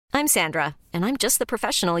I'm Sandra, and I'm just the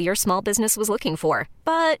professional your small business was looking for.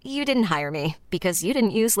 But you didn't hire me because you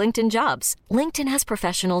didn't use LinkedIn Jobs. LinkedIn has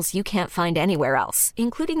professionals you can't find anywhere else,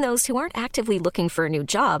 including those who aren't actively looking for a new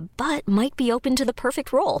job, but might be open to the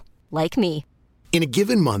perfect role, like me. In a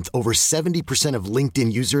given month, over 70% of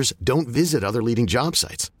LinkedIn users don't visit other leading job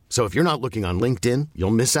sites. So if you're not looking on LinkedIn,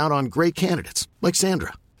 you'll miss out on great candidates like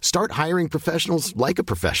Sandra. Start hiring professionals like a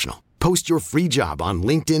professional. Post your free job on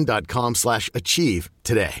linkedin.com/achieve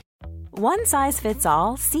today. One size fits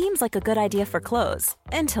all seems like a good idea for clothes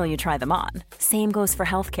until you try them on. Same goes for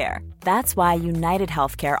healthcare. That's why United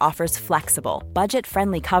Healthcare offers flexible,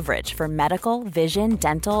 budget-friendly coverage for medical, vision,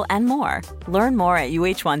 dental, and more. Learn more at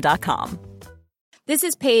uh1.com. This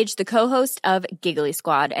is Paige, the co-host of Giggly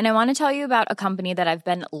Squad, and I want to tell you about a company that I've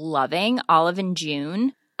been loving, Olive &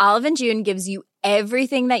 June. Olive & June gives you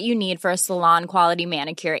everything that you need for a salon-quality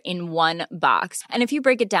manicure in one box. And if you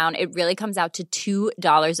break it down, it really comes out to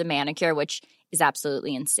 $2 a manicure, which is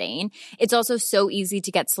absolutely insane. It's also so easy to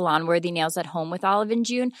get salon-worthy nails at home with Olive &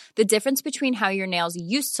 June. The difference between how your nails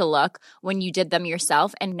used to look when you did them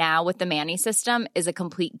yourself and now with the Mani system is a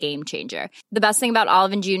complete game changer. The best thing about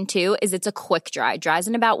Olive & June, too, is it's a quick dry. Dries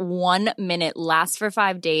in about 1 minute, lasts for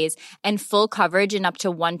 5 days, and full coverage in up to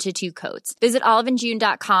 1 to 2 coats. Visit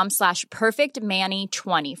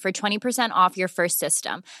oliveandjune.com/perfectmani20 for 20% off your first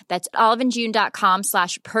system. That's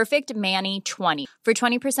oliveandjune.com/perfectmani20 for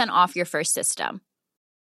 20% off your first system.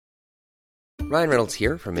 Ryan Reynolds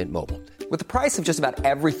here from Mint Mobile. With the price of just about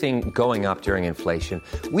everything going up during inflation,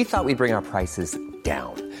 we thought we'd bring our prices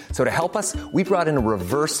down. So to help us, we brought in a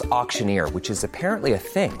reverse auctioneer, which is apparently a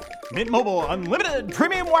thing. Mint Mobile Unlimited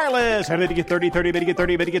Premium Wireless. How to get 30, 30, bit to get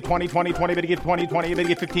 30, bit to get 20, 20, 20, bit to get 20, 20, bit to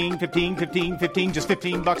get 15, 15, 15, 15, just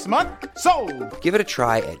 $15 a month? Sold! Give it a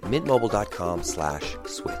try at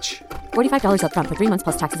mintmobile.com/switch. $45 up front for 3 months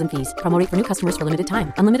plus taxes and fees. Promo rate for new customers for limited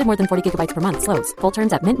time. Unlimited more than 40 gigabytes per month. Slows full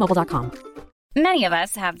terms at mintmobile.com. Many of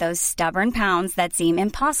us have those stubborn pounds that seem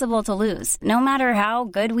impossible to lose, no matter how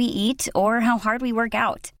good we eat or how hard we work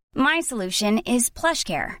out. My solution is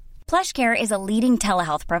PlushCare. PlushCare is a leading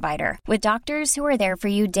telehealth provider with doctors who are there for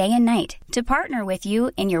you day and night to partner with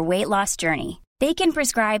you in your weight loss journey. They can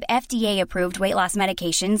prescribe FDA-approved weight loss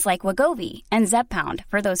medications like Wegovy and Zepbound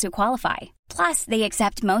for those who qualify. Plus, they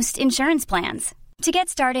accept most insurance plans. To get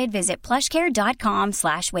started, visit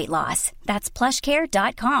plushcare.com/weightloss. That's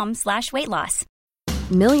plushcare.com/weightloss.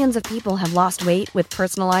 Millions of people have lost weight with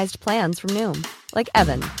personalized plans from Noom. Like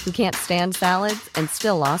Evan, who can't stand salads and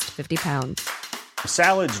still lost 50 pounds.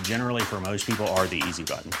 Salads generally for most people are the easy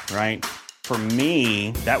button, right? For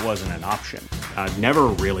me, that wasn't an option. I never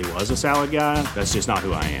really was a salad guy. That's just not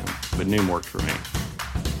who I am. But Noom worked for me.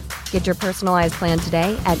 Get your personalized plan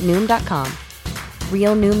today at Noom.com.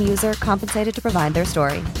 Real Noom user compensated to provide their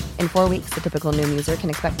story. In 4 weeks, the typical Noom user can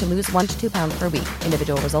expect to lose 1 to 2 pounds per week.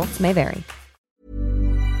 Individual results may vary.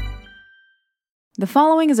 The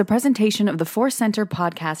following is a presentation of the Force Center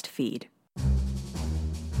podcast feed.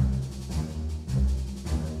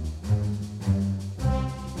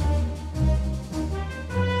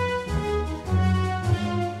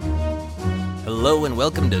 Hello and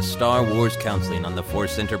welcome to Star Wars Counseling on the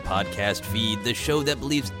Force Center podcast feed, the show that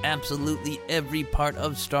believes absolutely every part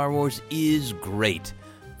of Star Wars is great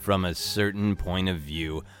from a certain point of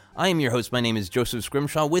view. I am your host. My name is Joseph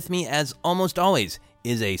Scrimshaw. With me, as almost always,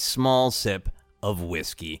 is a small sip of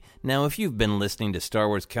whiskey. Now, if you've been listening to Star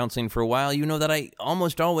Wars Counseling for a while, you know that I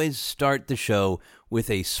almost always start the show with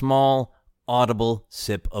a small, audible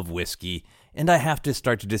sip of whiskey, and I have to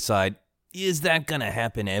start to decide, is that going to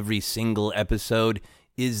happen every single episode?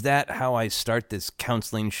 Is that how I start this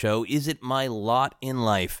counseling show? Is it my lot in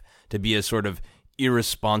life to be a sort of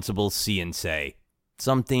irresponsible see-and-say?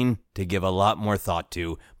 Something to give a lot more thought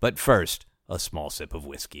to, but first, a small sip of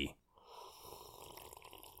whiskey.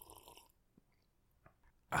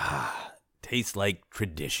 Tastes like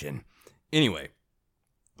tradition. Anyway,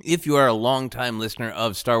 if you are a longtime listener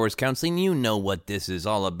of Star Wars Counseling, you know what this is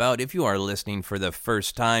all about. If you are listening for the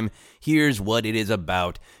first time, here's what it is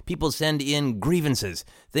about. People send in grievances,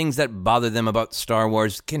 things that bother them about Star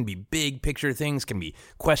Wars. Can be big picture things, can be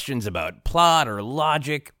questions about plot or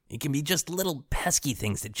logic. It can be just little pesky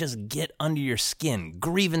things that just get under your skin,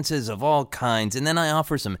 grievances of all kinds, and then I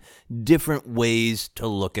offer some different ways to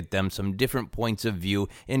look at them, some different points of view,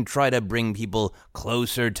 and try to bring people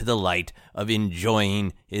closer to the light of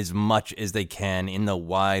enjoying as much as they can in the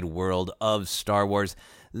wide world of Star Wars.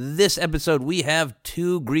 This episode, we have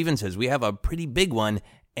 2 grievances. We have a pretty big one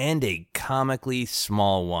and a comically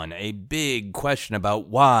small one. A big question about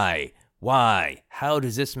why Why? How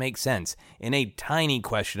does this make sense? And a tiny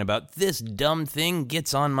question about this dumb thing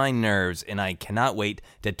gets on my nerves, and I cannot wait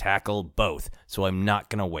to tackle both. So I'm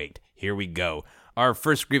not going to wait. Here we go. Our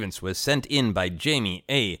first grievance was sent in by Jamie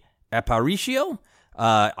A. Aparicio.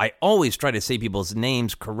 I always try to say people's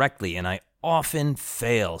names correctly, and I often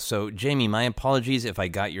fail. So, Jamie, my apologies if I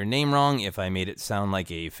got your name wrong, if I made it sound like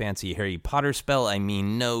a fancy Harry Potter spell. I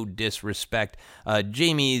mean no disrespect.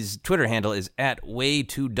 Jamie's Twitter handle is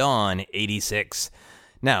 @WayToDawn86.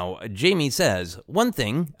 Now, Jamie says, one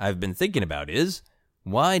thing I've been thinking about is,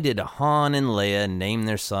 why did Han and Leia name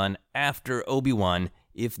their son after Obi-Wan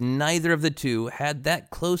if neither of the two had that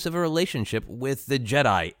close of a relationship with the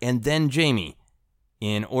Jedi? And then Jamie,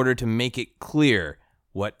 in order to make it clear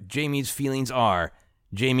what Jamie's feelings are,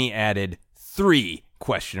 Jamie added 3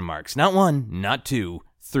 question marks. Not 1, not 2,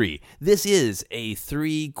 3. This is a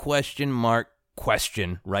 3 question mark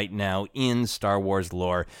question right now in Star Wars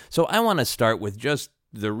lore. So I want to start with just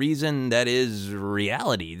the reason that is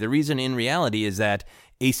reality. The reason in reality is that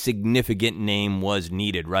a significant name was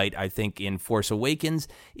needed, right? I think in Force Awakens,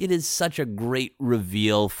 it is such a great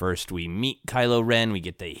reveal. First, we meet Kylo Ren. We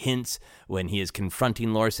get the hints when he is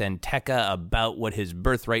confronting Lor San Tekka about what his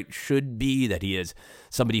birthright should be, that he is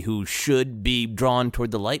somebody who should be drawn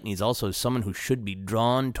toward the light, and he's also someone who should be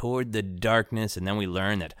drawn toward the darkness. And then we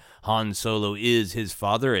learn that Han Solo is his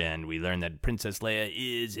father, and we learn that Princess Leia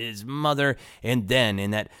is his mother. And then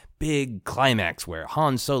in that big climax where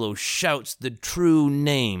Han Solo shouts the true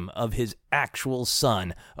name of his actual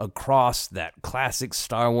son across that classic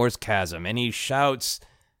Star Wars chasm, and he shouts,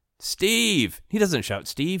 Steve! He doesn't shout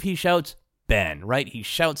Steve, he shouts Ben, right? He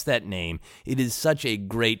shouts that name. It is such a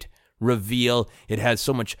great reveal. It has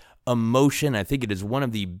so much emotion. I think it is one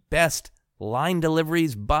of the best line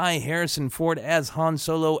deliveries by Harrison Ford as Han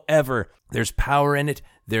Solo ever. There's power in it.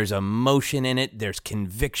 There's emotion in it. There's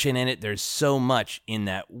conviction in it. There's so much in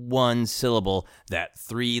that one syllable, that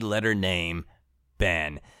 3-letter name,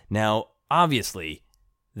 Ben. Now, obviously,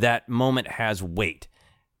 that moment has weight.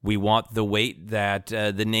 We want the weight that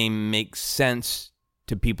the name makes sense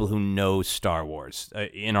to people who know Star Wars.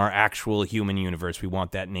 In our actual human universe, we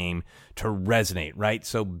want that name to resonate, right?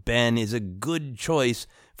 So Ben is a good choice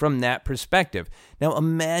from that perspective. Now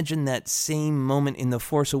imagine that same moment in The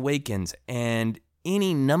Force Awakens, and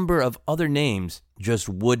any number of other names just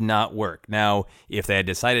would not work. Now, if they had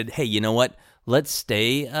decided, hey, you know what? Let's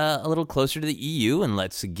stay a little closer to the EU and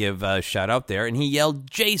let's give a shout out there. And he yelled,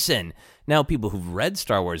 Jason. Now, people who've read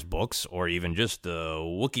Star Wars books, or even just the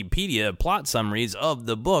Wikipedia plot summaries of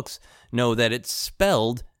the books, know that it's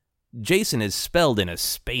spelled, Jason is spelled in a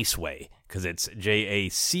space way, because it's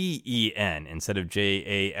Jacen instead of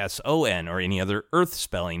Jason or any other Earth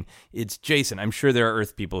spelling. It's Jason. I'm sure there are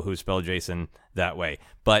Earth people who spell Jason that way.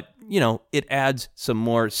 But, you know, it adds some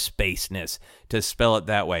more spaceness to spell it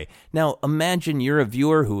that way. Now, imagine you're a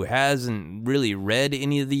viewer who hasn't really read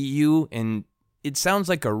any of the EU, and it sounds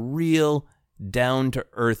like a real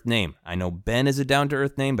down-to-earth name. I know Ben is a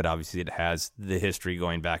down-to-earth name, but obviously it has the history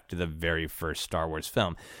going back to the very first Star Wars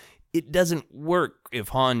film. It doesn't work if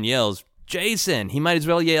Han yells, Jason. He might as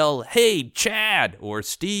well yell, hey, Chad, or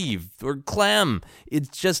Steve, or Clem.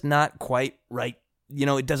 It's just not quite right. You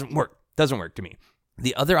know, it doesn't work. Doesn't work to me.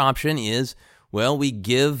 The other option is, well, we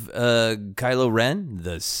give Kylo Ren,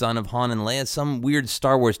 the son of Han and Leia, some weird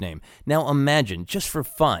Star Wars name. Now imagine, just for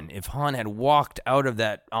fun, if Han had walked out of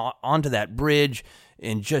that onto that bridge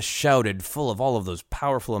and just shouted, full of all of those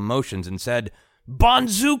powerful emotions, and said,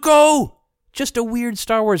 Bonzuko! Just a weird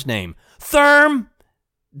Star Wars name. Therm!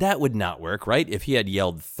 That would not work, right? If he had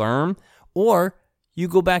yelled Therm. Or you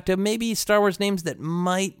go back to maybe Star Wars names that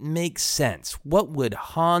might make sense. What would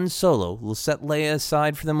Han Solo, we'll set Leia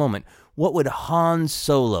aside for the moment, what would Han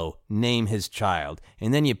Solo name his child?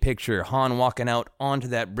 And then you picture Han walking out onto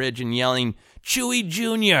that bridge and yelling, Chewie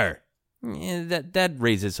Jr. That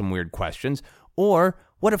raises some weird questions. Or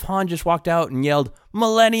what if Han just walked out and yelled,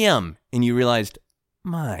 Millennium? And you realized,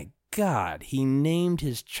 my God, he named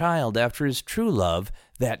his child after his true love,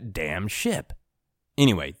 that damn ship.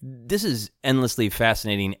 Anyway, this is endlessly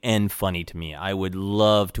fascinating and funny to me. I would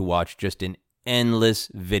love to watch just an endless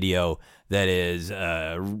video that is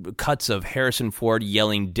cuts of Harrison Ford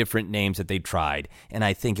yelling different names that they tried. And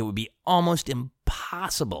I think it would be almost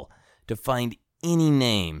impossible to find any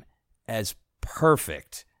name as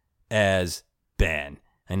perfect as Ben.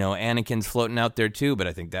 I know Anakin's floating out there too, but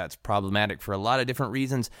I think that's problematic for a lot of different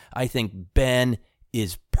reasons. I think Ben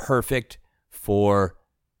is perfect for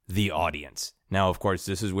the audience. Now, of course,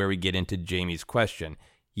 this is where we get into Jamie's question.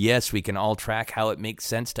 Yes, we can all track how it makes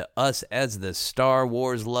sense to us as the Star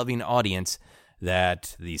Wars loving audience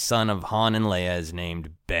that the son of Han and Leia is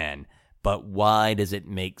named Ben. but why does it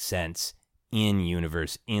make sense in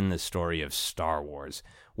universe, in the story of Star Wars?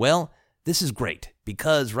 Well, this is great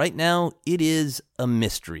because right now it is a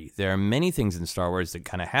mystery. There are many things in Star Wars that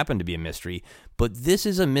kind of happen to be a mystery, but this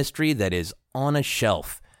is a mystery that is on a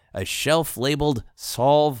shelf labeled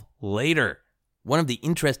Solve Later. One of the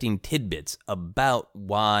interesting tidbits about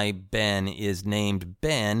why Ben is named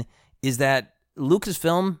Ben is that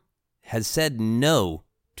Lucasfilm has said no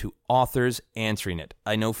to authors answering it.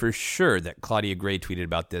 I know for sure that Claudia Gray tweeted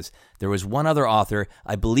about this. There was one other author,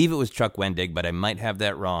 I believe it was Chuck Wendig, but I might have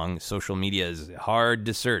that wrong. Social media is hard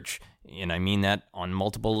to search, and I mean that on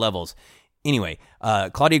multiple levels. Anyway,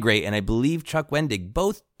 Claudia Gray and I believe Chuck Wendig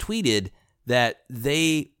both tweeted that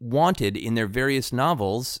they wanted in their various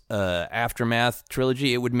novels, Aftermath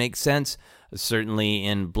trilogy, it would make sense. Certainly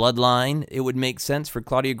in Bloodline, it would make sense for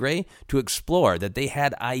Claudia Gray to explore that they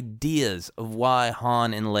had ideas of why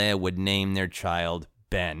Han and Leia would name their child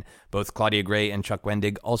Ben. Both Claudia Gray and Chuck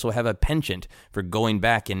Wendig also have a penchant for going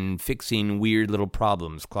back and fixing weird little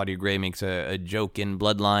problems. Claudia Gray makes a joke in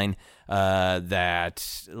Bloodline that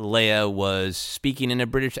Leia was speaking in a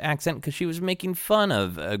British accent because she was making fun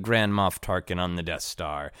of Grand Moff Tarkin on the Death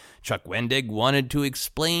Star. Chuck Wendig wanted to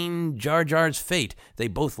explain Jar Jar's fate. They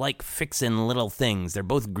both like fixing little things. They're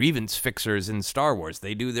both grievance fixers in Star Wars.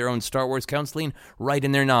 They do their own Star Wars counseling right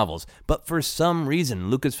in their novels. But for some reason,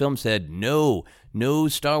 Lucasfilm said, no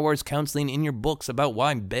Star Wars counseling in your books about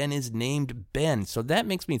why Ben is named Ben. So that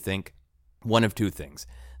makes me think one of two things.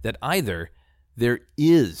 That either there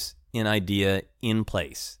is an idea in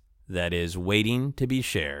place that is waiting to be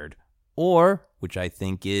shared, or, which I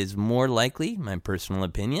think is more likely, my personal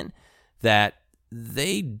opinion, that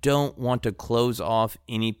they don't want to close off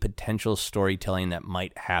any potential storytelling that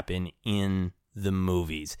might happen in the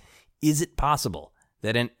movies. Is it possible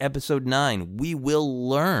that in Episode 9 we will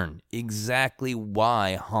learn exactly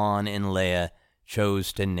why Han and Leia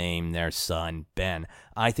chose to name their son Ben?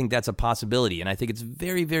 I think that's a possibility, and I think it's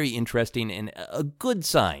very, very interesting and a good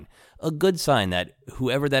sign that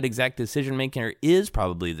whoever that exact decision maker is,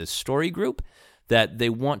 probably the story group, that they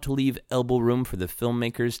want to leave elbow room for the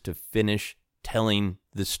filmmakers to finish telling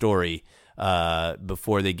the story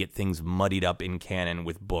before they get things muddied up in canon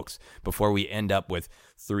with books, before we end up with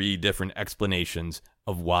 3 different explanations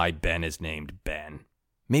of why Ben is named Ben.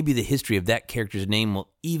 Maybe the history of that character's name will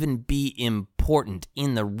even be important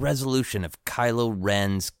in the resolution of Kylo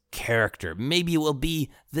Ren's character. Maybe it will be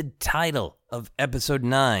the title of Episode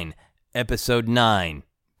 9. Episode 9,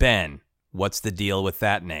 Ben. What's the deal with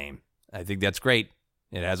that name? I think that's great.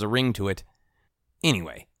 It has a ring to it.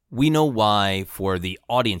 Anyway, we know why, for the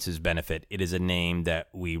audience's benefit, it is a name that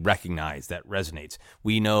we recognize, that resonates.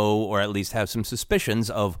 We know, or at least have some suspicions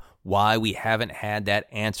of why we haven't had that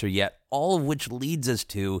answer yet, all of which leads us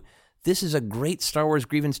to, this is a great Star Wars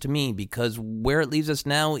grievance to me, because where it leaves us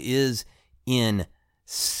now is in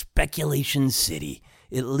Speculation City.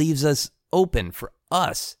 It leaves us open for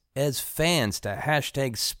us as fans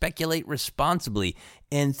to #speculate responsibly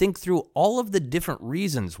and think through all of the different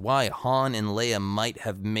reasons why Han and Leia might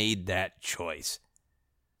have made that choice.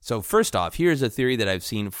 So first off, here's a theory that I've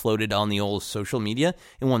seen floated on the old social media,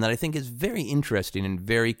 and one that I think is very interesting and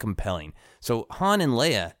very compelling. So Han and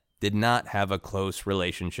Leia did not have a close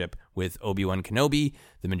relationship with Obi-Wan Kenobi.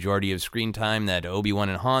 The majority of screen time that Obi-Wan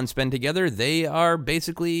and Han spend together, they are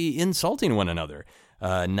basically insulting one another.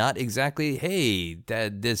 Not exactly, hey,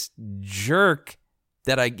 this jerk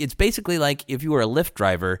it's basically like if you were a Lyft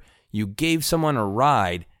driver, you gave someone a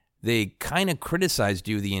ride, they kind of criticized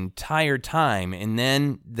you the entire time, and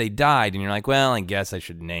then they died, and you're like, well, I guess I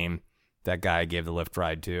should name that guy I gave the Lyft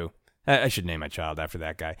ride to. I should name my child after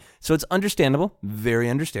that guy. So it's understandable, very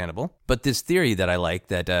understandable. But this theory that I like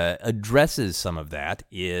that addresses some of that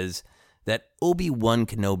is that Obi-Wan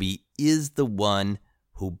Kenobi is the one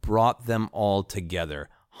who brought them all together.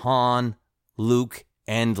 Han, Luke,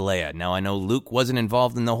 and Leia. Now, I know Luke wasn't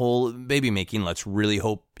involved in the whole baby making. Let's really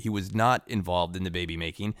hope he was not involved in the baby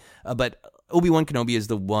making. But Obi-Wan Kenobi is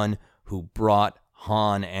the one who brought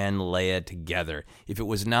Han and Leia together. If it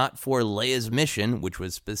was not for Leia's mission, which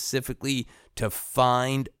was specifically to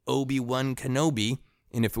find Obi-Wan Kenobi,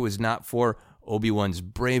 and if it was not for Obi-Wan's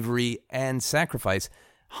bravery and sacrifice,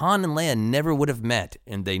 Han and Leia never would have met,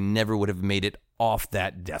 and they never would have made it off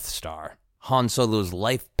that Death Star. Han Solo's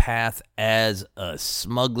life path as a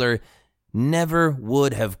smuggler never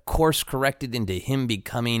would have course-corrected into him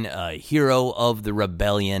becoming a hero of the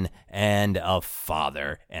rebellion and a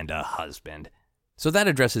father and a husband. So that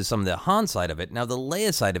addresses some of the Han side of it. Now, the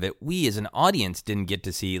Leia side of it, we as an audience didn't get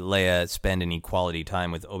to see Leia spend any quality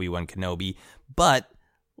time with Obi-Wan Kenobi, but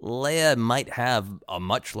Leia might have a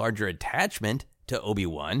much larger attachment to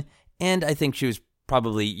Obi-Wan, And I think she was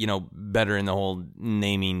probably, better in the whole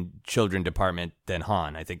naming children department than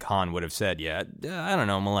Han. I think Han would have said, yeah, I don't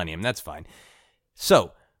know, Millennium, that's fine.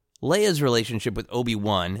 So, Leia's relationship with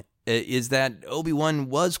Obi-Wan is that Obi-Wan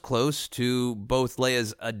was close to both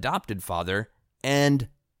Leia's adopted father and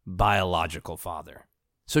biological father.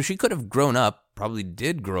 So she could have grown up, probably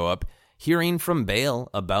did grow up, hearing from Bail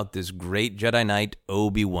about this great Jedi Knight,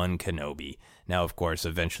 Obi-Wan Kenobi. Now, of course,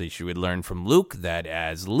 eventually she would learn from Luke that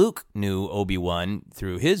as Luke knew Obi-Wan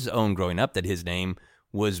through his own growing up, that his name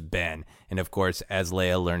was Ben. And of course, as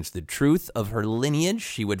Leia learns the truth of her lineage,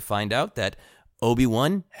 she would find out that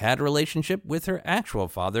Obi-Wan had a relationship with her actual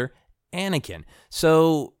father, Anakin.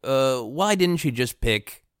 So why didn't she just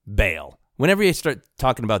pick Bail? Whenever you start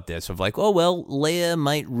talking about this, of like, oh, well, Leia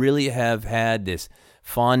might really have had this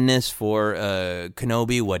fondness for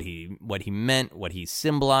Kenobi, what he meant, what he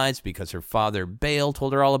symbolized, because her father, Bail,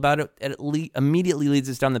 told her all about it, it immediately leads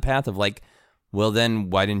us down the path of like, well, then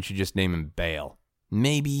why didn't you just name him Bail?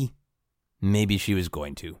 Maybe she was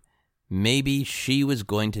going to. Maybe she was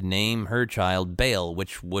going to name her child Bail,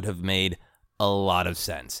 which would have made a lot of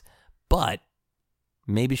sense. But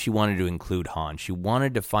maybe she wanted to include Han. She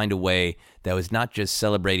wanted to find a way that was not just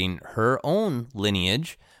celebrating her own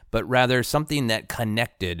lineage, but rather something that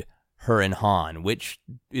connected her and Han, which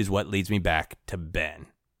is what leads me back to Ben.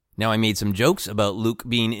 Now, I made some jokes about Luke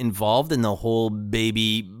being involved in the whole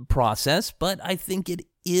baby process, but I think it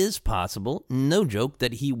is possible, no joke,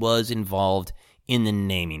 that he was involved in the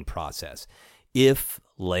naming process. If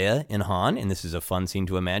Leia and Han, and this is a fun scene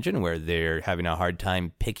to imagine where they're having a hard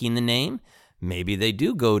time picking the name, maybe they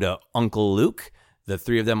do go to Uncle Luke. The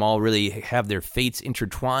three of them all really have their fates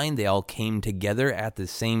intertwined. They all came together at the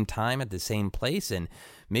same time, at the same place, and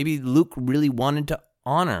maybe Luke really wanted to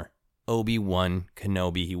honor Obi-Wan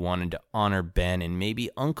Kenobi. He wanted to honor Ben, and maybe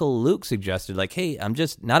Uncle Luke suggested, like, hey, I'm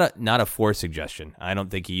just not a Force suggestion. I don't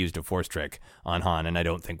think he used a Force trick on Han, and I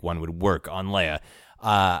don't think one would work on Leia.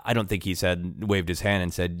 I don't think he waved his hand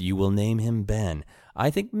and said, you will name him Ben. I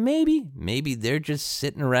think maybe they're just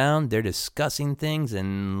sitting around, they're discussing things,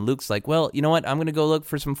 and Luke's like, well, you know what, I'm going to go look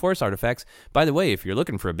for some Force artifacts. By the way, if you're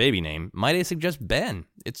looking for a baby name, might I suggest Ben?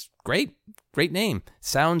 It's great name.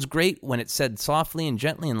 Sounds great when it's said softly and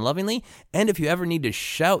gently and lovingly, and if you ever need to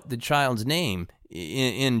shout the child's name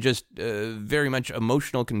in just very much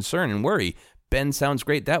emotional concern and worry, Ben sounds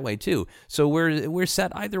great that way too. So we're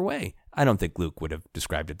set either way. I don't think Luke would have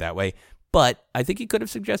described it that way, but I think he could have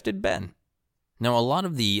suggested Ben. Now, a lot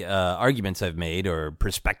of the arguments I've made, or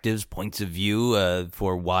perspectives, points of view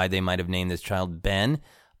for why they might have named this child Ben,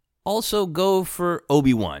 also go for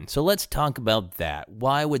Obi-Wan. So let's talk about that.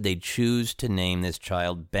 Why would they choose to name this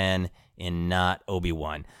child Ben and not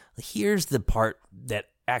Obi-Wan? Here's the part that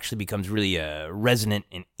actually becomes really resonant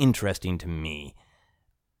and interesting to me.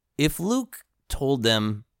 If Luke told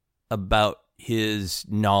them about his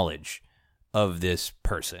knowledge of this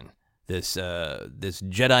person, this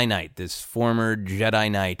Jedi Knight, this former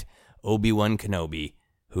Jedi Knight, Obi-Wan Kenobi,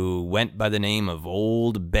 who went by the name of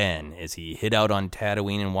Old Ben as he hid out on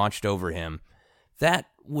Tatooine and watched over him, that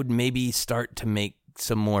would maybe start to make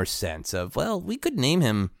some more sense of, well, we could name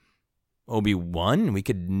him Obi-Wan. We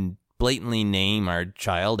could blatantly name our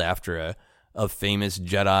child after a famous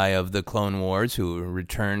Jedi of the Clone Wars who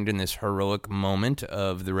returned in this heroic moment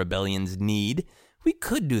of the rebellion's need. We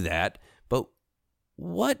could do that, but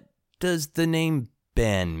what does the name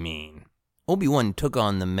Ben mean? Obi-Wan took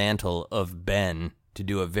on the mantle of Ben to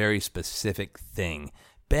do a very specific thing.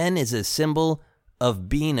 Ben is a symbol of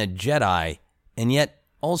being a Jedi and yet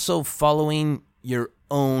also following your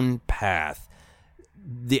own path.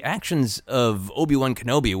 The actions of Obi-Wan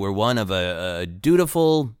Kenobi were one of a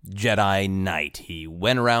dutiful Jedi Knight. He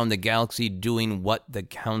went around the galaxy doing what the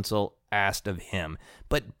Council asked of him.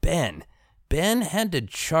 But Ben had to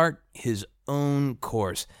chart his own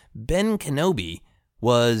course. Ben Kenobi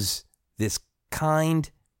was this kind,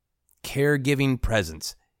 caregiving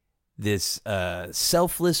presence, this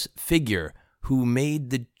selfless figure who made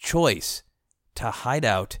the choice to hide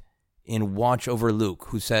out and watch over Luke,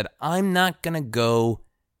 who said, I'm not going to go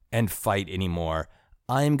and fight anymore.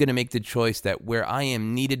 I'm going to make the choice that where I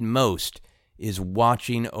am needed most is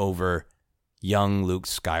watching over young Luke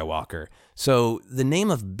Skywalker. So the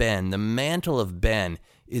name of Ben, the mantle of Ben,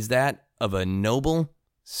 is that of a noble,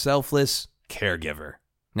 selfless caregiver.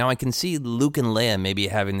 Now I can see Luke and Leia maybe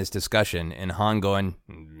having this discussion and Han going,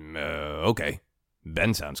 okay,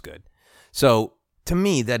 Ben sounds good. So to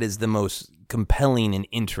me, that is the most compelling and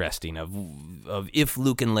interesting of if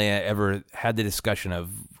Luke and Leia ever had the discussion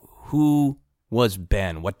of who was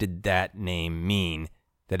Ben, what did that name mean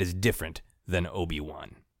that is different than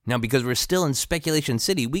Obi-Wan? Now, because we're still in Speculation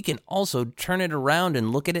City, we can also turn it around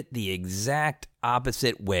and look at it the exact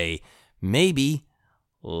opposite way. Maybe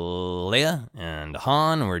Leia and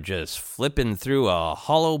Han were just flipping through a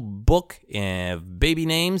hollow book of baby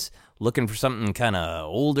names, looking for something kind of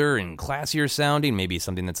older and classier sounding, maybe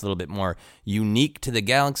something that's a little bit more unique to the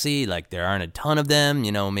galaxy, like there aren't a ton of them.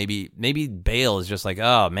 Maybe Bail is just like,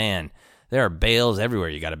 oh man, there are Bails everywhere.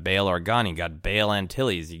 You got a Bail Organa, you got Bail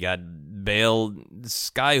Antilles, you got Bail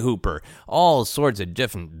Skyhooper, all sorts of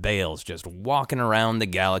different Bails just walking around the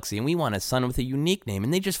galaxy, and we want a son with a unique name,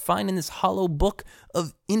 and they just find in this hollow book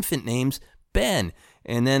of infant names, Ben.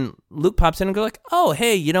 And then Luke pops in and goes like, oh,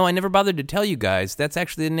 hey, I never bothered to tell you guys. That's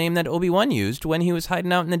actually the name that Obi-Wan used when he was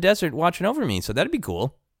hiding out in the desert watching over me, so that'd be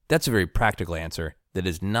cool. That's a very practical answer that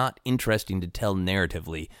is not interesting to tell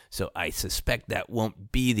narratively, so I suspect that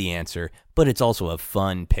won't be the answer, but it's also a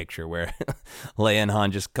fun picture where Leia and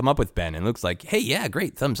Han just come up with Ben and Luke's like, hey, yeah,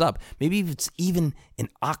 great, thumbs up. Maybe it's even an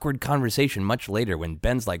awkward conversation much later when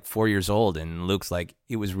Ben's like 4 years old and Luke's like,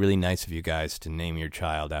 it was really nice of you guys to name your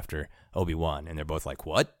child after Obi-Wan, and they're both like,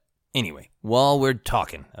 what? Anyway, while we're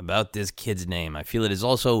talking about this kid's name, I feel it is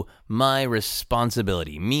also my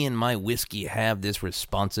responsibility. Me and my whiskey have this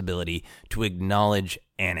responsibility to acknowledge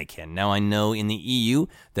Anakin. Now, I know in the EU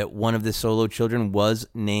that one of the Solo children was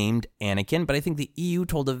named Anakin, but I think the EU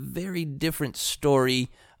told a very different story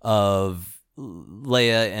of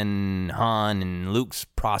Leia and Han and Luke's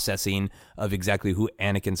processing of exactly who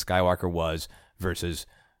Anakin Skywalker was versus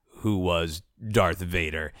who was Darth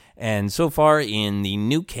Vader. And so far in the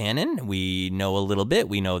new canon, we know a little bit.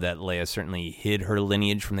 We know that Leia certainly hid her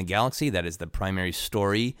lineage from the galaxy. That is the primary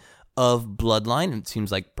story of Bloodline. It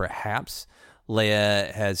seems like perhaps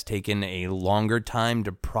Leia has taken a longer time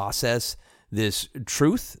to process this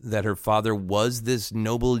truth that her father was this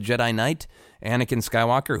noble Jedi Knight, Anakin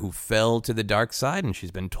Skywalker, who fell to the dark side, and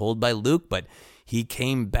she's been told by Luke, but he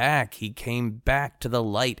came back. He came back to the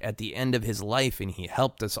light at the end of his life, and he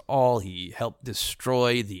helped us all. He helped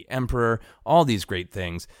destroy the Emperor, all these great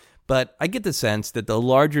things. But I get the sense that the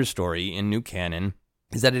larger story in new canon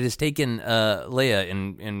is that it has taken Leia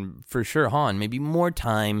and for sure Han maybe more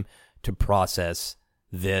time to process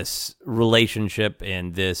this relationship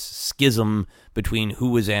and this schism between who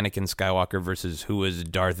was Anakin Skywalker versus who was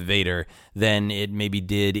Darth Vader than it maybe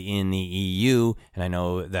did in the EU. And I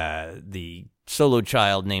know that the Solo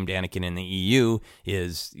child named Anakin in the EU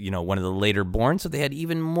is, one of the later born, so they had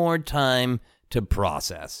even more time to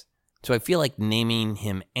process. So I feel like naming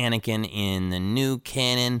him Anakin in the new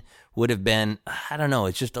canon would have been, I don't know,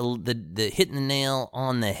 it's just the hitting the nail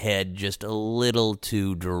on the head just a little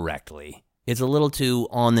too directly. It's a little too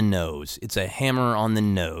on the nose. It's a hammer on the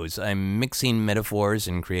nose. I'm mixing metaphors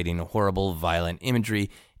and creating horrible, violent imagery.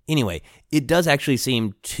 Anyway, it does actually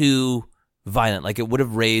seem too violent, like it would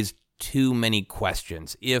have raised too many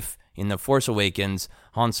questions. If, in The Force Awakens,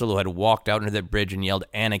 Han Solo had walked out into that bridge and yelled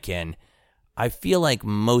Anakin, I feel like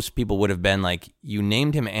most people would have been like, you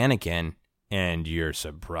named him Anakin, and you're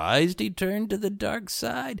surprised he turned to the dark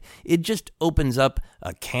side? It just opens up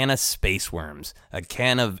a can of space worms, a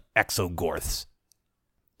can of exogorths.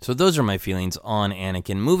 So those are my feelings on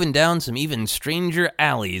Anakin. Moving down some even stranger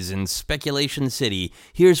alleys in Speculation City,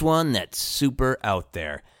 here's one that's super out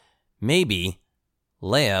there. Maybe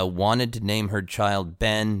Leia wanted to name her child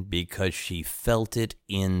Ben because she felt it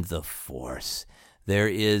in the Force. There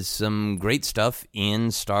is some great stuff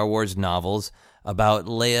in Star Wars novels about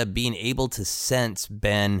Leia being able to sense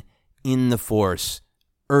Ben in the Force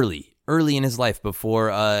early in his life, before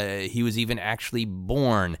he was even actually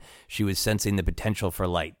born. She was sensing the potential for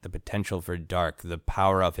light, the potential for dark, the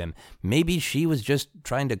power of him. Maybe she was just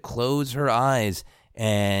trying to close her eyes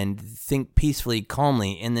and think peacefully,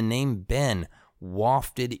 calmly, and the name Ben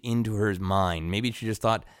wafted into her mind. Maybe she just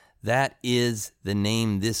thought, that is the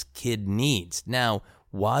name this kid needs. Now,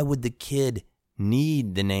 why would the kid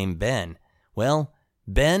need the name Ben? Well,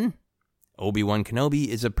 Ben, Obi-Wan Kenobi,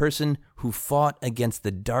 is a person who fought against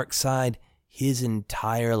the dark side his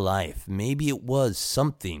entire life. Maybe it was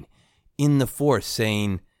something in the Force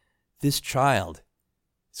saying, this child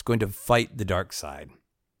is going to fight the dark side.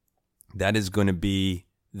 That is going to be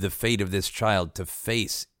the fate of this child, to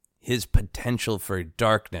face his potential for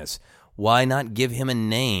darkness. Why not give him a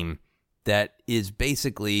name that is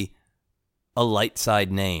basically a light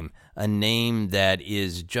side name, a name that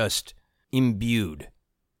is just imbued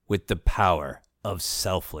with the power of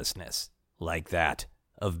selflessness, like that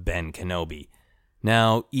of Ben Kenobi?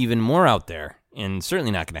 Now, even more out there, and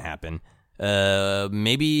certainly not going to happen,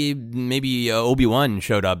 maybe Obi-Wan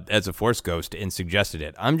showed up as a Force ghost and suggested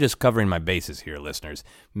it. I'm just covering my bases here, listeners.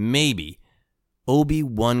 Maybe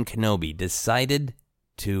Obi-Wan Kenobi decided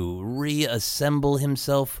to reassemble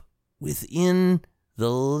himself within the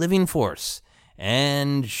living force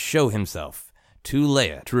and show himself to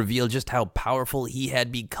Leia to reveal just how powerful he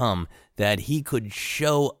had become, that he could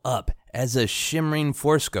show up as a shimmering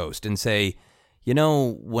force ghost and say, you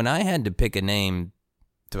know, when I had to pick a name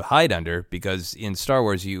to hide under, because in Star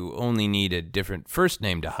Wars you only need a different first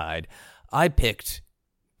name to hide, I picked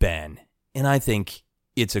Ben, and I think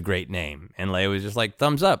it's a great name. And Leia was just like,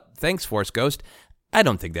 thumbs up, thanks, Force Ghost. I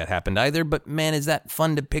don't think that happened either, but man, is that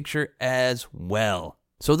fun to picture as well.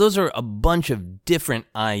 So those are a bunch of different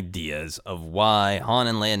ideas of why Han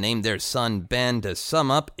and Leia named their son Ben. To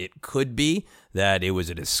sum up, it could be that it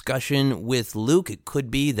was a discussion with Luke. It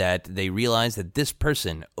could be that they realized that this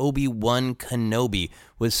person, Obi-Wan Kenobi,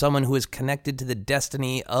 was someone who is connected to the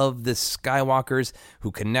destiny of the Skywalkers,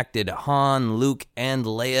 who connected Han, Luke, and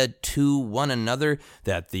Leia to one another,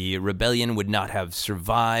 that the rebellion would not have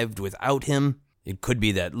survived without him. It could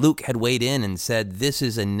be that Luke had weighed in and said, this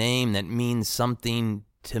is a name that means something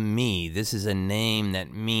to me. This is a name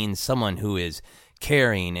that means someone who is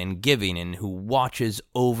caring and giving and who watches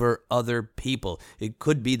over other people. It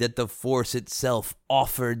could be that the Force itself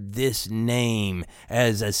offered this name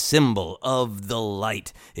as a symbol of the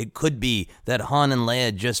light. It could be that Han and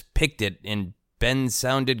Leia just picked it and Ben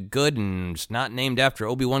sounded good and it's not named after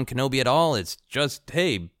Obi-Wan Kenobi at all. It's just,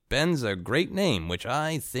 hey, Ben's a great name, which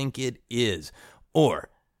I think it is. Or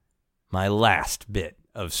my last bit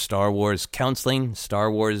of Star Wars counseling,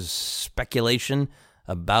 Star Wars speculation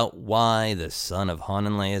about why the son of Han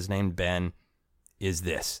and Leia is named Ben is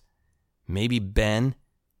this. Maybe Ben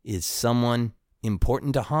is someone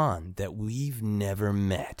important to Han that we've never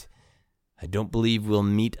met. I don't believe we'll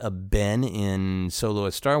meet a Ben in Solo: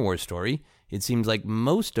 A Star Wars Story. It seems like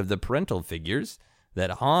most of the parental figures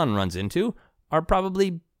that Han runs into are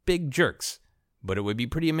probably big jerks. But it would be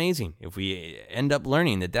pretty amazing if we end up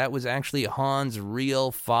learning that that was actually Han's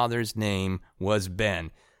real father's name was Ben.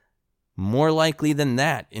 More likely than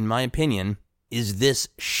that, in my opinion, is this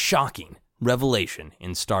shocking revelation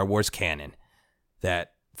in Star Wars canon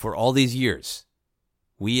that for all these years,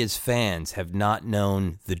 we as fans have not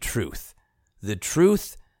known the truth. The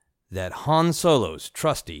truth that Han Solo's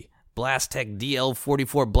trusty Blastech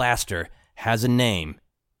DL-44 blaster has a name,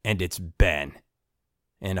 and it's Ben.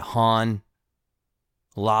 And Han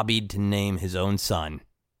lobbied to name his own son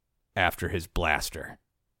after his blaster.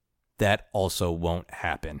 That also won't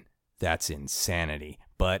happen. That's insanity.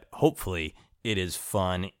 But hopefully it is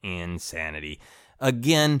fun insanity.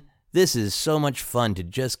 Again, this is so much fun to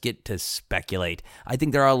just get to speculate. I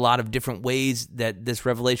think there are a lot of different ways that this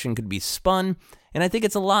revelation could be spun, and I think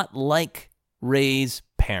it's a lot like Rey's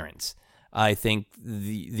parents. I think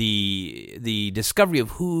the discovery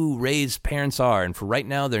of who Rey's parents are, and for right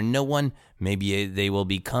now they're no one, maybe they will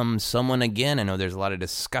become someone again. I know there's a lot of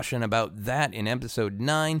discussion about that in episode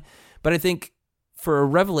 9, but I think for a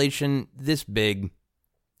revelation this big,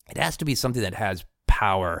 it has to be something that has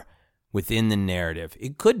power within the narrative.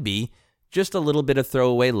 It could be just a little bit of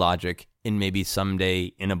throwaway logic, and maybe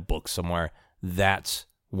someday in a book somewhere, that's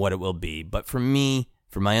what it will be. But for me,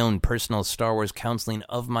 for my own personal Star Wars counseling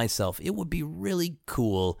of myself, it would be really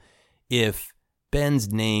cool if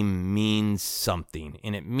Ben's name means something,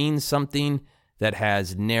 and it means something that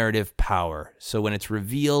has narrative power. So when it's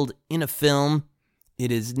revealed in a film,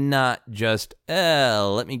 it is not just,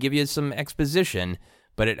 let me give you some exposition,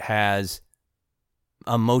 but it has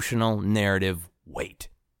emotional narrative weight.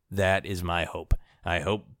 That is my hope. I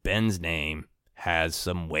hope Ben's name has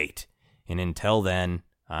some weight. And until then,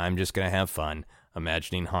 I'm just going to have fun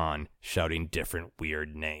imagining Han shouting different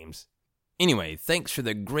weird names. Anyway, thanks for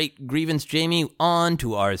the great grievance, Jamie. On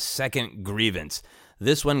to our second grievance.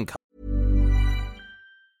 This one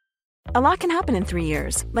A lot can happen in 3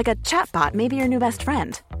 years, like a chatbot may be your new best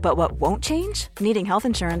friend. But what won't change? Needing health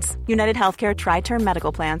insurance. United Healthcare Tri-Term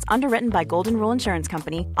Medical Plans, underwritten by Golden Rule Insurance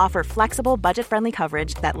Company, offer flexible, budget-friendly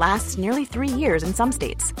coverage that lasts nearly 3 years in some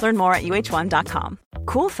states. Learn more at UH1.com.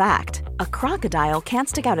 Cool fact, a crocodile can't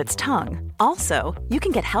stick out its tongue. Also, you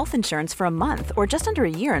can get health insurance for a month or just under a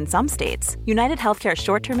year in some states. United Healthcare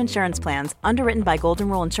short-term insurance plans, underwritten by Golden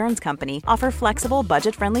Rule Insurance Company, offer flexible,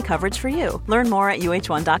 budget-friendly coverage for you. Learn more at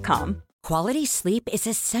UH1.com. Quality sleep is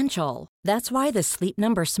essential. That's why the Sleep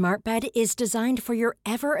Number Smart Bed is designed for your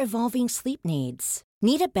ever-evolving sleep needs.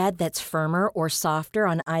 Need a bed that's firmer or softer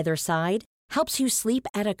on either side? Helps you sleep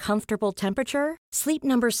at a comfortable temperature? Sleep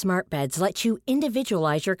Number Smart Beds let you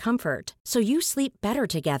individualize your comfort so you sleep better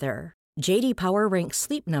together. JD Power ranks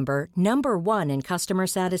Sleep Number number 1 in customer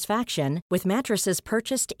satisfaction with mattresses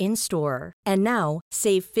purchased in-store. And now,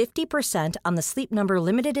 save 50% on the Sleep Number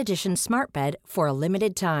Limited Edition Smart Bed for a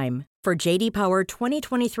limited time. For JD Power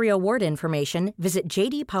 2023 award information, visit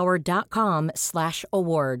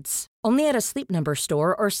jdpower.com/awards. Only at a Sleep Number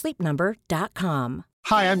store or sleepnumber.com.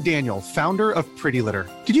 Hi, I'm Daniel, founder of Pretty Litter.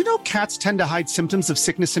 Did you know cats tend to hide symptoms of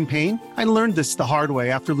sickness and pain? I learned this the hard way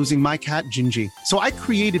after losing my cat, Gingy. So I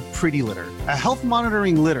created Pretty Litter, a health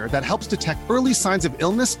monitoring litter that helps detect early signs of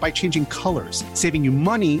illness by changing colors, saving you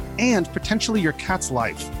money and potentially your cat's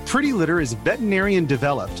life. Pretty Litter is veterinarian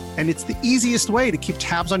developed, and it's the easiest way to keep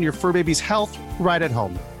tabs on your fur baby's health right at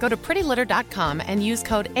home. Go to prettylitter.com and use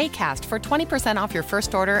code ACAST for 20% off your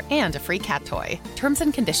first order and a free cat toy. Terms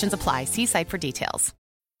and conditions apply. See site for details.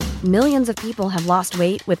 Millions of people have lost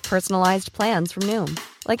weight with personalized plans from Noom.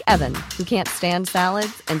 Like Evan, who can't stand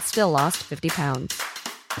salads and still lost 50 pounds.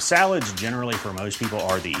 Salads generally for most people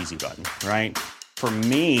are the easy button, right? For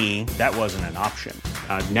me, that wasn't an option.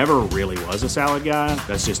 I never really was a salad guy.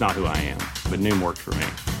 That's just not who I am. But Noom worked for me.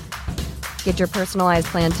 Get your personalized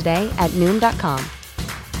plan today at Noom.com.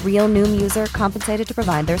 Real Noom user compensated to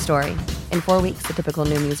provide their story. In 4 weeks, the typical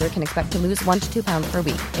Noom user can expect to lose 1 to 2 pounds per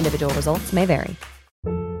week. Individual results may vary.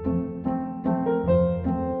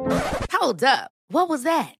 Hold up. What was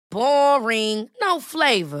that? Boring. No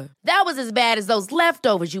flavor. That was as bad as those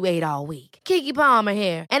leftovers you ate all week. Keke Palmer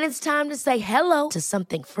here, and it's time to say hello to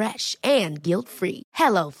something fresh and guilt-free.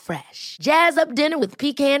 Hello Fresh. Jazz up dinner with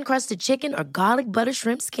pecan-crusted chicken or garlic butter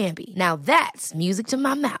shrimp scampi. Now that's music to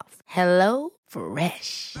my mouth. Hello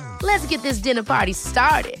Fresh. Let's get this dinner party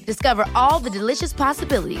started. Discover all the delicious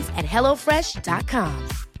possibilities at HelloFresh.com.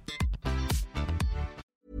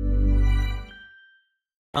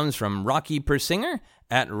 Comes from Rocky Persinger.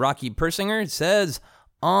 At Rocky Persinger says,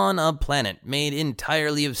 on a planet made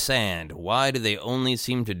entirely of sand, why do they only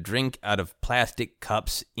seem to drink out of plastic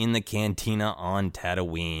cups in the cantina on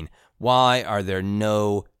Tatooine? Why are there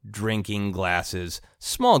no drinking glasses?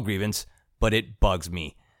 Small grievance, but it bugs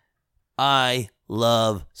me. I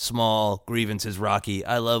love small grievances, Rocky.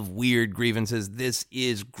 I love weird grievances. This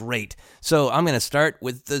is great. So I'm going to start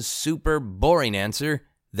with the super boring answer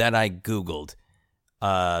that I Googled.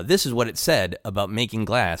 This is what it said about making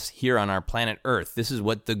glass here on our planet Earth. This is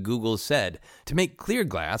what the Google said. To make clear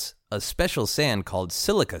glass, a special sand called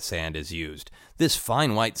silica sand is used. This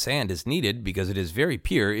fine white sand is needed because it is very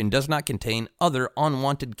pure and does not contain other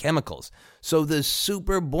unwanted chemicals. So the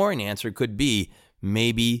super boring answer could be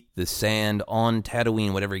maybe the sand on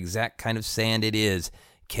Tatooine, whatever exact kind of sand it is,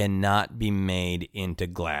 cannot be made into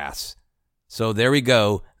glass. So there we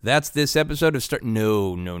go. That's this episode of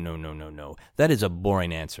No. That is a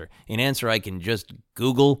boring answer. An answer I can just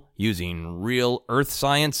Google using real Earth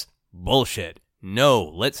science? Bullshit. No,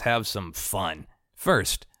 let's have some fun.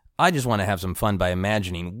 First, I just want to have some fun by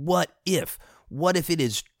imagining what if it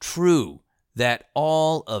is true that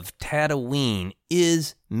all of Tatooine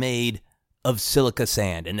is made of silica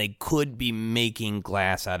sand and they could be making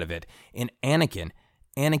glass out of it. And Anakin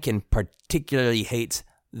particularly hates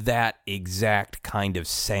that exact kind of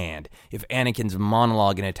sand. If Anakin's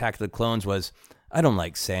monologue in Attack of the Clones was, I don't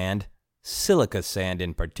like sand, silica sand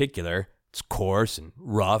in particular, it's coarse and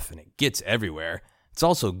rough and it gets everywhere. It's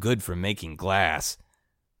also good for making glass.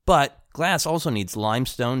 But glass also needs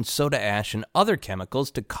limestone, soda ash, and other chemicals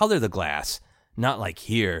to color the glass. Not like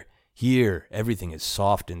here. Here, everything is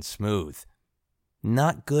soft and smooth.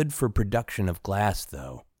 Not good for production of glass,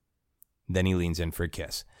 though. Then he leans in for a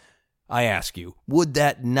kiss. I ask you, would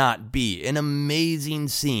that not be an amazing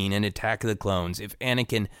scene in Attack of the Clones if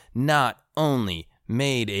Anakin not only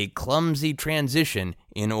made a clumsy transition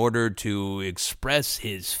in order to express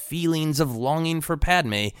his feelings of longing for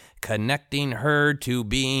Padme, connecting her to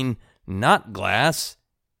being not glass,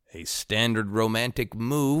 a standard romantic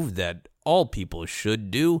move that all people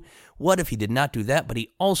should do? What if he did not do that, but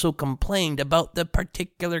he also complained about the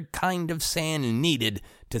particular kind of sand needed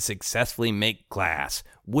to successfully make glass?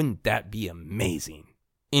 Wouldn't that be amazing?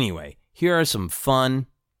 Anyway, here are some fun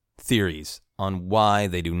theories on why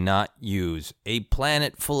they do not use a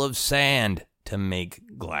planet full of sand to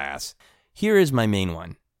make glass. Here is my main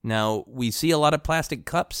one. Now, we see a lot of plastic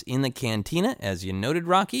cups in the cantina, as you noted,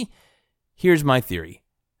 Rocky. Here's my theory,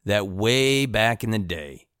 that way back in the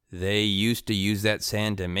day, they used to use that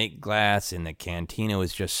sand to make glass, and the cantina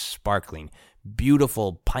was just sparkling.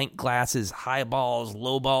 Beautiful pint glasses, highballs,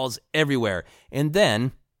 lowballs, everywhere. And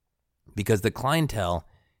then, because the clientele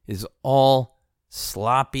is all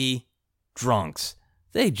sloppy drunks,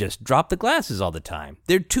 they just drop the glasses all the time.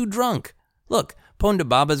 They're too drunk. Look, Ponda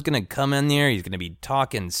Baba's going to come in there. He's going to be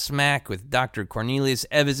talking smack with Dr. Cornelius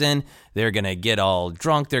Evison. They're going to get all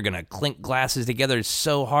drunk. They're going to clink glasses together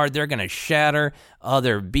so hard they're going to shatter.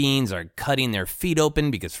 Other beings are cutting their feet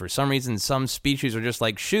open because for some reason some species are just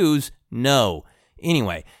like shoes. No.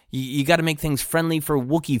 Anyway, you got to make things friendly for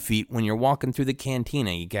Wookiee feet when you're walking through the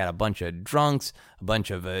cantina. You got a bunch of drunks, a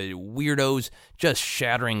bunch of weirdos just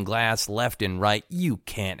shattering glass left and right. You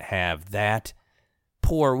can't have that.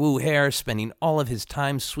 Poor Wu Hare spending all of his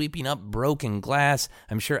time sweeping up broken glass.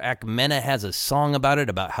 I'm sure Ackmena has a song about it,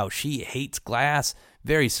 about how she hates glass.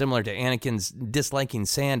 Very similar to Anakin's disliking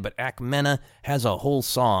sand, but Ackmena has a whole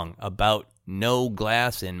song about no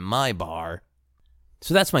glass in my bar.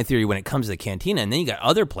 So that's my theory when it comes to the cantina. And then you got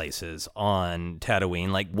other places on Tatooine,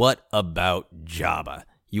 like what about Jabba?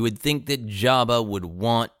 You would think that Jabba would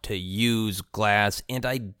want to use glass, and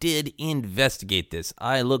I did investigate this.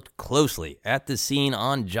 I looked closely at the scene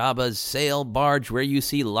on Jabba's sail barge where you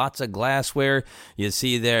see lots of glassware. You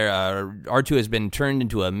see there R2 has been turned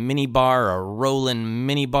into a mini bar, a rolling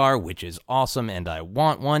mini bar, which is awesome, and I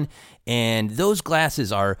want one. And those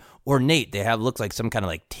glasses are ornate. They looks like some kind of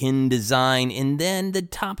like tin design, and then the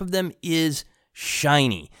top of them is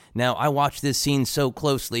shiny. Now, I watched this scene so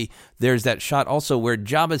closely. There's that shot also where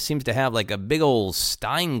Jabba seems to have like a big old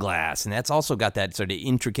Stein glass, and that's also got that sort of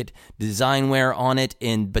intricate design wear on it,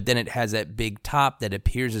 but then it has that big top that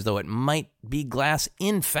appears as though it might be glass.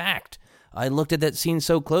 In fact, I looked at that scene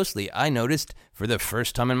so closely, I noticed for the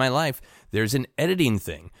first time in my life, there's an editing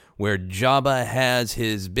thing where Jabba has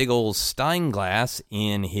his big old Stein glass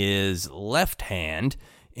in his left hand,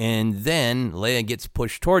 and then Leia gets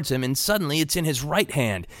pushed towards him, and suddenly it's in his right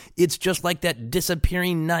hand. It's just like that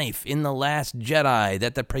disappearing knife in The Last Jedi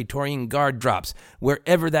that the Praetorian Guard drops.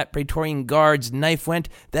 Wherever that Praetorian Guard's knife went,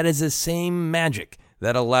 that is the same magic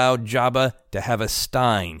that allowed Jabba to have a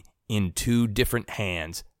Stein in two different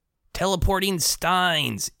hands. Teleporting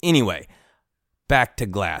Steins! Anyway, back to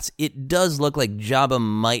glass. It does look like Jabba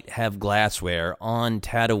might have glassware on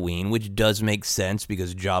Tatooine, which does make sense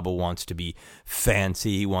because Jabba wants to be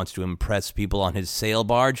fancy. He wants to impress people on his sail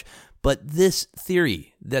barge. But this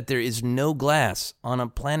theory that there is no glass on a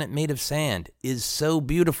planet made of sand is so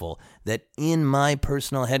beautiful that in my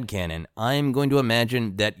personal headcanon, I'm going to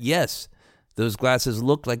imagine that, yes, those glasses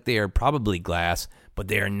look like they are probably glass, but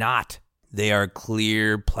they are not. They are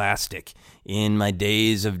clear plastic. In my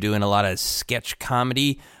days of doing a lot of sketch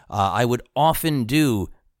comedy, I would often do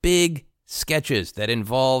big sketches that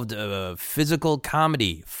involved physical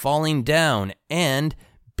comedy, falling down, and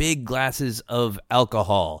big glasses of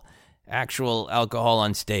alcohol, actual alcohol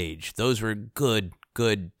on stage. Those were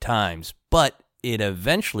good times. But it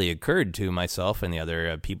eventually occurred to myself and the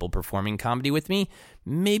other people performing comedy with me,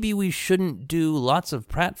 maybe we shouldn't do lots of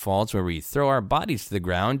pratfalls where we throw our bodies to the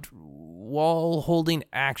ground while holding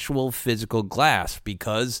actual physical glass,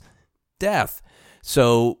 because death.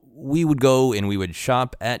 So we would go and we would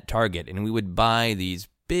shop at Target and we would buy these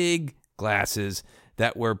big glasses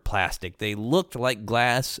that were plastic. They looked like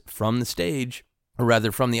glass from the stage, or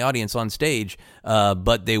rather from the audience on stage,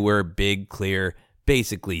 but they were big, clear,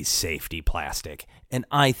 basically safety plastic. And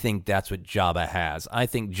I think that's what Jabba has. I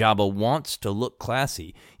think Jabba wants to look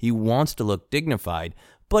classy. He wants to look dignified,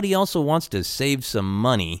 but he also wants to save some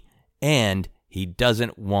money. And he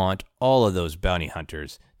doesn't want all of those bounty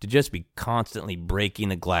hunters to just be constantly breaking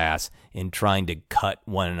the glass and trying to cut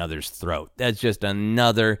one another's throat. That's just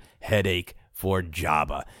another headache for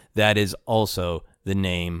Jabba. That is also the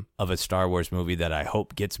name of a Star Wars movie that I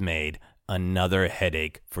hope gets made. Another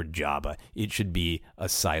headache for Jabba. It should be a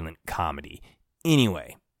silent comedy.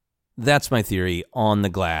 Anyway, that's my theory on the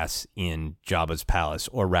glass in Jabba's palace,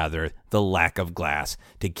 or rather, the lack of glass,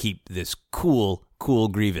 to keep this cool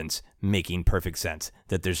grievance making perfect sense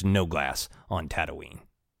that there's no glass on Tatooine.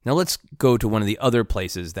 Now let's go to one of the other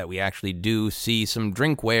places that we actually do see some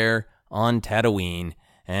drinkware on Tatooine,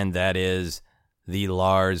 and that is the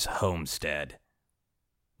Lars homestead.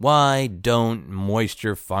 Why don't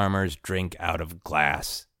moisture farmers drink out of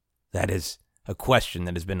glass? That is a question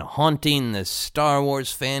that has been haunting the Star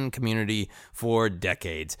Wars fan community for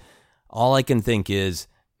decades. All I can think is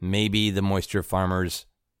maybe the moisture farmers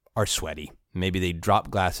are sweaty. Maybe they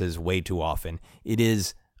drop glasses way too often. It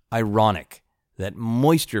is ironic that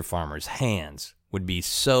moisture farmers' hands would be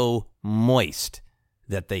so moist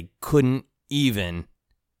that they couldn't even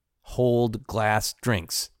hold glass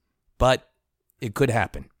drinks. But it could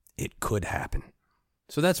happen. It could happen.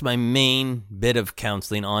 So that's my main bit of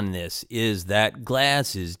counseling on this, is that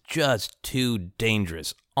glass is just too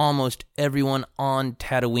dangerous. Almost everyone on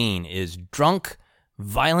Tatooine is drunk,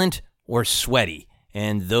 violent, or sweaty.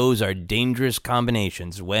 And those are dangerous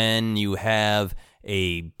combinations when you have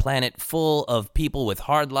a planet full of people with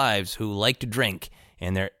hard lives who like to drink,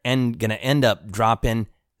 and they're going to end up dropping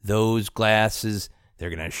those glasses. They're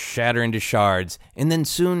going to shatter into shards, and then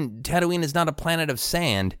soon Tatooine is not a planet of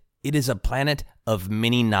sand. It is a planet of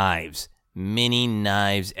many knives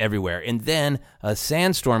everywhere. And then a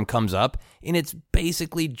sandstorm comes up, and it's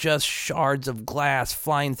basically just shards of glass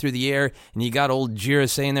flying through the air, and you got old Jira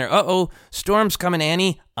saying there, "Uh-oh, storm's coming,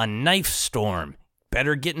 Annie, a knife storm.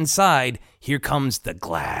 Better get inside. Here comes the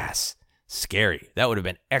glass." Scary. That would have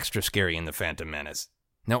been extra scary in The Phantom Menace.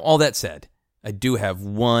 Now, all that said, I do have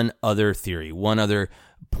one other theory, one other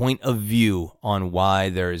point of view on why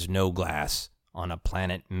there is no glass on a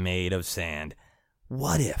planet made of sand.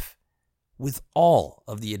 What if, with all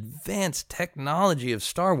of the advanced technology of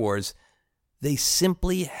Star Wars, they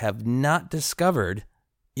simply have not discovered,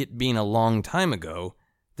 it being a long time ago,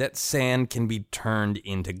 that sand can be turned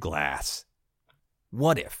into glass?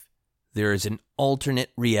 What if there is an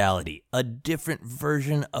alternate reality, a different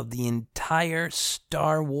version of the entire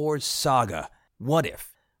Star Wars saga? What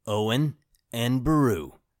if Owen and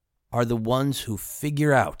Beru are the ones who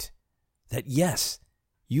figure out that, yes,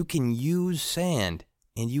 you can use sand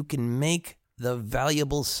and you can make the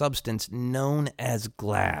valuable substance known as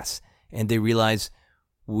glass, and they realize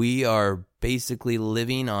we are basically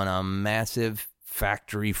living on a massive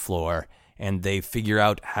factory floor, and they figure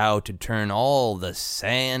out how to turn all the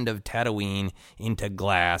sand of Tatooine into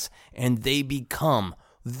glass, and they become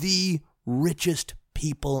the richest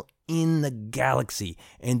people in the galaxy,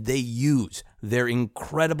 and they use their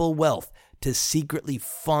incredible wealth to secretly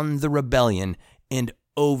fund the rebellion and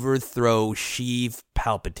overthrow Sheev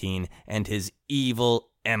Palpatine and his evil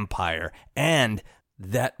empire. And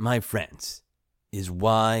that, my friends, is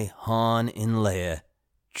why Han and Leia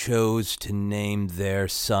chose to name their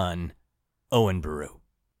son Owen Beru.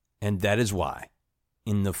 And that is why,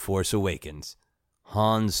 in The Force Awakens,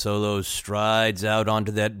 Han Solo strides out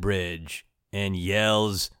onto that bridge and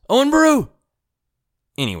yells, "Owen Beru!"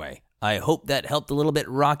 Anyway, I hope that helped a little bit,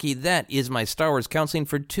 Rocky. That is my Star Wars counseling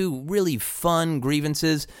for 2 really fun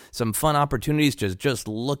grievances, some fun opportunities to just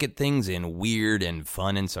look at things in weird and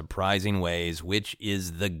fun and surprising ways, which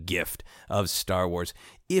is the gift of Star Wars.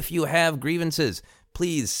 If you have grievances,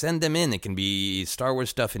 please send them in. It can be Star Wars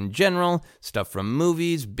stuff in general, stuff from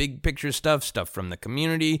movies, big picture stuff from the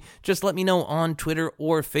community. Just let me know on Twitter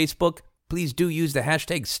or Facebook. Please do use the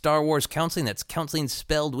hashtag Star Wars Counseling. That's counseling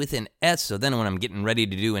spelled with an S. So then when I'm getting ready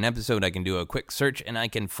to do an episode, I can do a quick search and I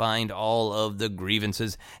can find all of the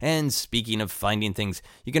grievances. And speaking of finding things,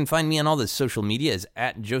 you can find me on all the social media as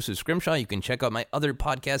 @Joseph Scrimshaw. You can check out my other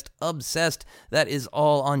podcast, Obsessed. That is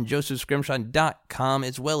all on josephscrimshaw.com,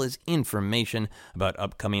 as well as information about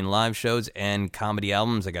upcoming live shows and comedy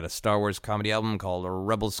albums. I got a Star Wars comedy album called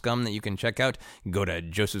Rebel Scum that you can check out. Go to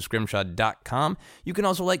josephscrimshaw.com. You can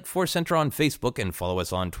also like Force Center on Facebook and follow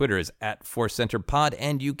us on Twitter as @ForceCenterPod,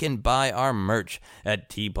 and you can buy our merch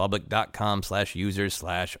at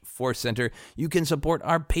tpublic.com/users/ForceCenter. You can support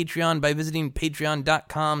our Patreon by visiting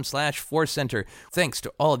patreon.com/ForceCenter. Thanks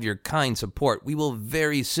to all of your kind support, we will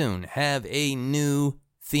very soon have a new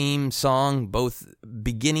theme song, both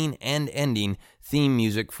beginning and ending theme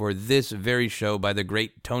music for this very show by the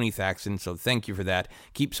great Tony Thaxton, so thank you for that.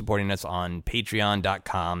 Keep supporting us on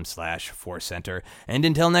patreon.com/ForceCenter. And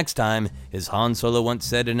until next time, as Han Solo once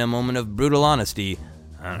said in a moment of brutal honesty,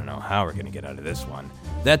 I don't know how we're going to get out of this one.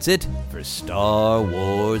 That's it for Star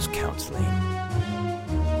Wars Counseling.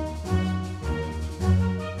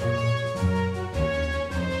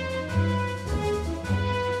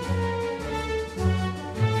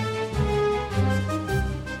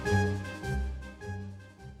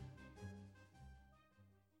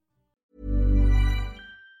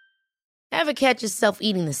 Ever catch yourself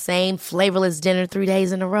eating the same flavorless dinner 3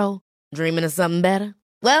 days in a row? Dreaming of something better?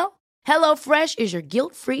 Well, HelloFresh is your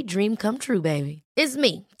guilt-free dream come true, baby. It's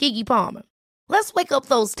me, Keke Palmer. Let's wake up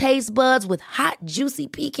those taste buds with hot, juicy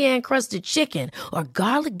pecan-crusted chicken or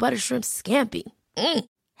garlic butter shrimp scampi.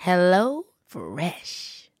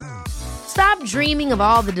 HelloFresh. Stop dreaming of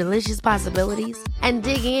all the delicious possibilities and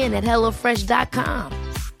dig in at HelloFresh.com.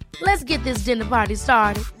 Let's get this dinner party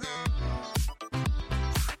started.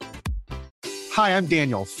 Hi, I'm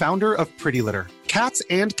Daniel, founder of Pretty Litter. Cats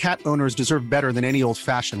and cat owners deserve better than any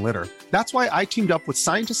old-fashioned litter. That's why I teamed up with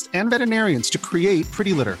scientists and veterinarians to create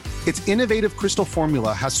Pretty Litter. Its innovative crystal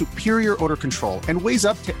formula has superior odor control and weighs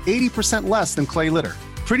up to 80% less than clay litter.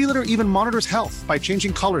 Pretty Litter even monitors health by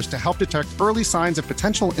changing colors to help detect early signs of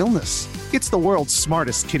potential illness. It's the world's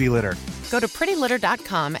smartest kitty litter. Go to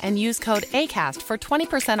prettylitter.com and use code ACAST for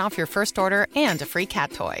 20% off your first order and a free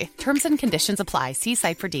cat toy. Terms and conditions apply. See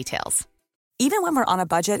site for details. Even when we're on a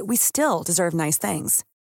budget, we still deserve nice things.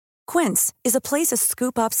 Quince is a place to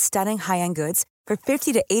scoop up stunning high-end goods for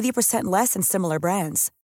 50 to 80% less than similar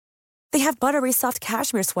brands. They have buttery soft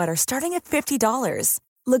cashmere sweaters starting at $50,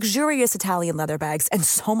 luxurious Italian leather bags, and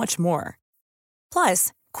so much more.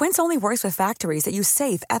 Plus, Quince only works with factories that use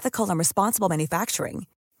safe, ethical, and responsible manufacturing.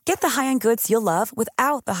 Get the high-end goods you'll love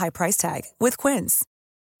without the high price tag with Quince.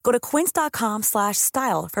 Go to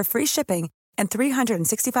quince.com/style for free shipping and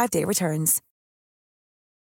 365-day returns.